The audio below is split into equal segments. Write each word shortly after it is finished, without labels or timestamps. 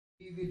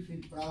He will feel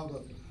proud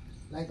of it.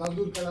 Like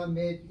Abdul Kalam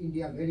made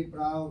India very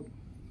proud.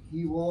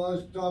 He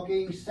was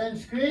talking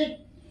Sanskrit.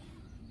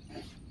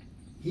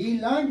 He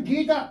learned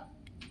Gita.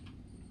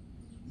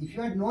 If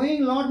you are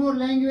knowing a lot more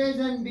language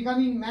and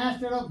becoming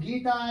master of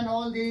Gita and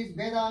all these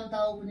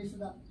Vedanta,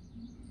 Upanishad,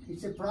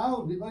 it's a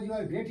proud because you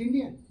are a great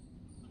Indian.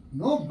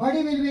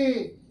 Nobody will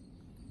be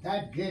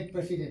that great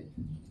president.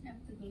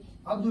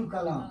 Abdul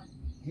Kalam.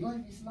 He was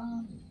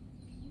Islam.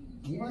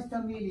 He was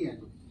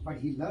Tamilian, but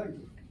he learned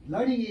it.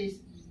 Learning is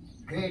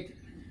great,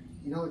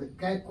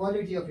 the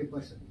quality of a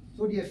person.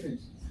 So dear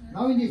friends,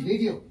 now in this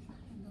video,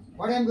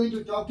 what I am going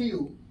to talk to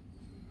you,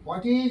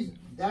 what is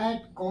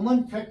that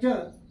common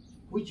factor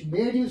which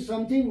made you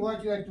something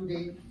what you are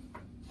today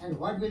and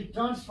what will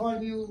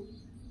transform you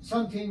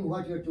something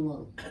what you are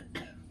tomorrow.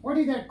 What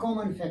is that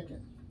common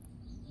factor?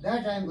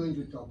 That I am going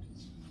to talk to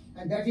you.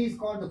 And that is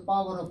called the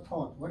power of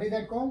thought. What is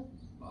that called?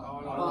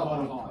 Power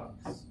of thought.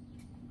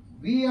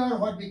 We are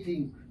what we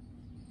think.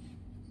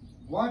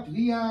 What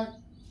we are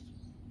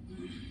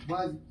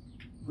was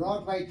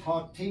brought by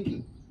thought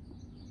thinking.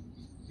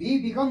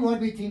 We become what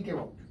we think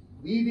about.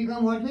 We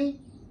become what we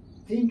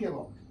think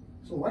about.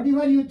 So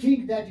whatever you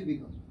think, that you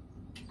become.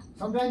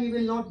 Sometimes you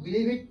will not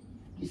believe it.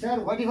 Sir,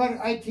 whatever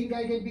I think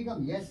I can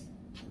become. Yes.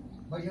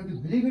 But you have to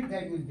believe it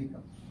that you will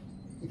become.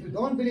 If you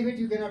don't believe it,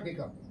 you cannot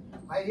become.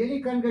 I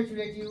really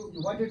congratulate you.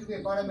 You wanted to be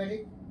a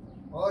paramedic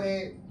or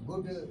a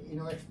good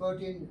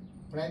expert in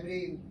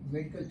primary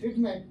medical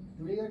treatment.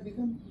 Today you have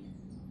become.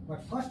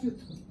 But first you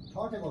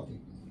thought about it.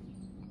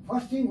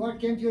 First thing what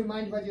came to your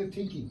mind was your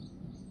thinking.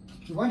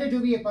 You wanted to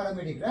be a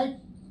paramedic, right?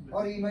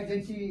 Or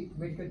emergency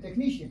medical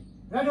technician.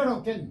 Right or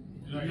wrong? Tell me.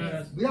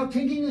 Yes. Without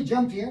thinking you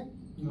jumped here.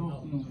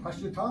 No.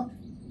 First you thought,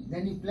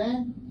 then you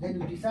planned,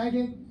 then you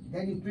decided,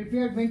 then you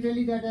prepared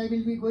mentally that I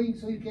will be going,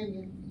 so you came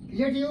here.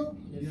 Clear to you?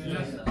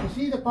 Yes. You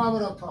see the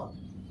power of thought.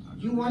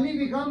 You only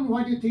become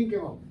what you think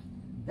about.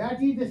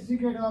 That is the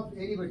secret of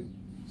anybody.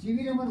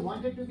 C.V. Raman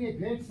wanted to be a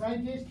great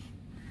scientist.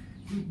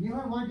 He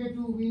never wanted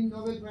to win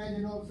Nobel Prize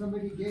and all,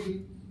 somebody gave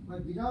him.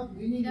 But without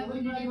winning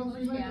Nobel Prize, also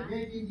he was a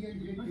great Indian,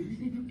 great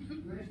physicist.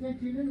 You understand,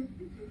 children?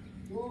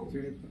 So,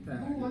 you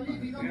only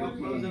become what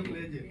you think.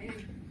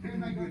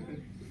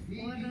 We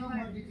become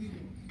what we think.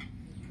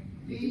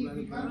 We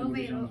become what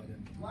we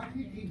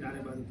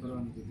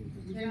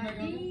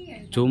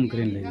think. Zoom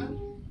screen.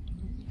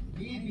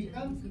 We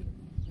become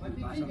what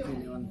we think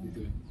about.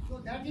 So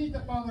that is the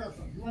power of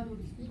thought. You want to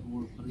speak?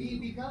 We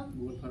become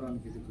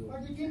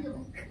what we think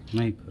about.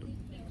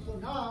 So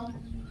now,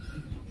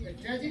 the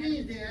tragedy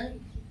is there.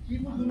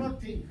 People do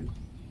not think.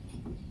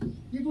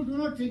 People do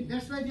not think.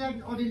 That's why they are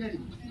ordinary.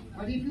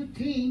 But if you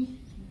think,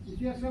 if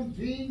you have some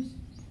dreams,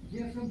 if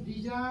you have some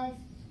desires,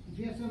 if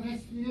you have some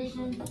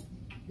aspirations,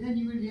 then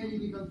you will really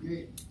become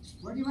great.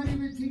 Whatever you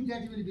will think,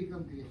 that you will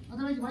become great.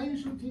 Otherwise, why you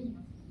should think?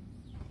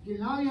 Till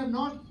now you have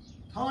not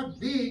thought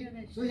big,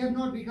 so you have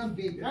not become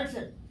big. Right,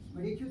 sir?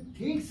 But if you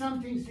think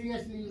something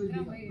seriously, you will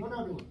become.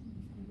 No.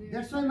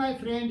 That's why, my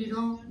friend,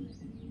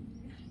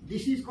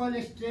 this is called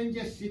a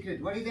stranger's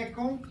secret. What is that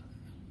called?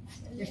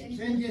 A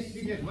stranger's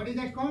secret. What is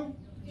that called?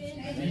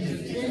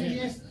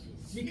 Stranger's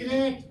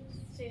secret.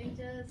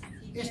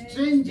 A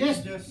stranger's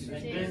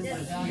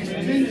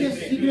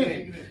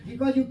secret.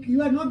 Because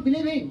you are not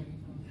believing.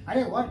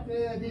 What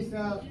this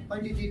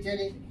Pandit is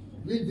telling,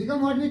 we will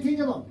become what we think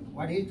about.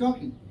 What he is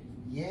talking.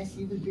 Yes,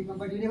 he will become,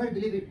 but you never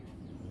believe it.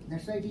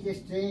 That's why it is a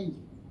strange.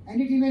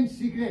 And it remains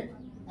secret.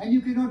 And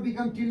you cannot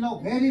become till now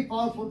very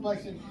powerful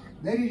person,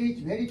 very rich,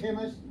 very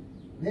famous,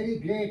 very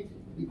great,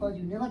 because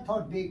you never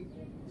thought big,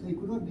 so you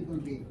could not become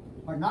big.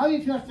 But now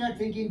if you start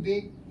thinking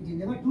big, it is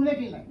never too late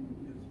in life.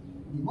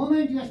 The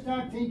moment you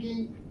start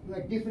thinking, you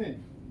are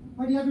different.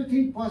 But you have to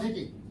think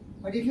positive.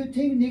 But if you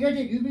think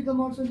negative, you become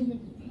also negative.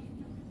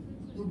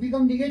 You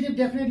become negative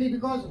definitely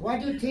because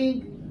what you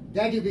think,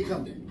 that you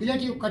become.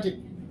 Let you cut it.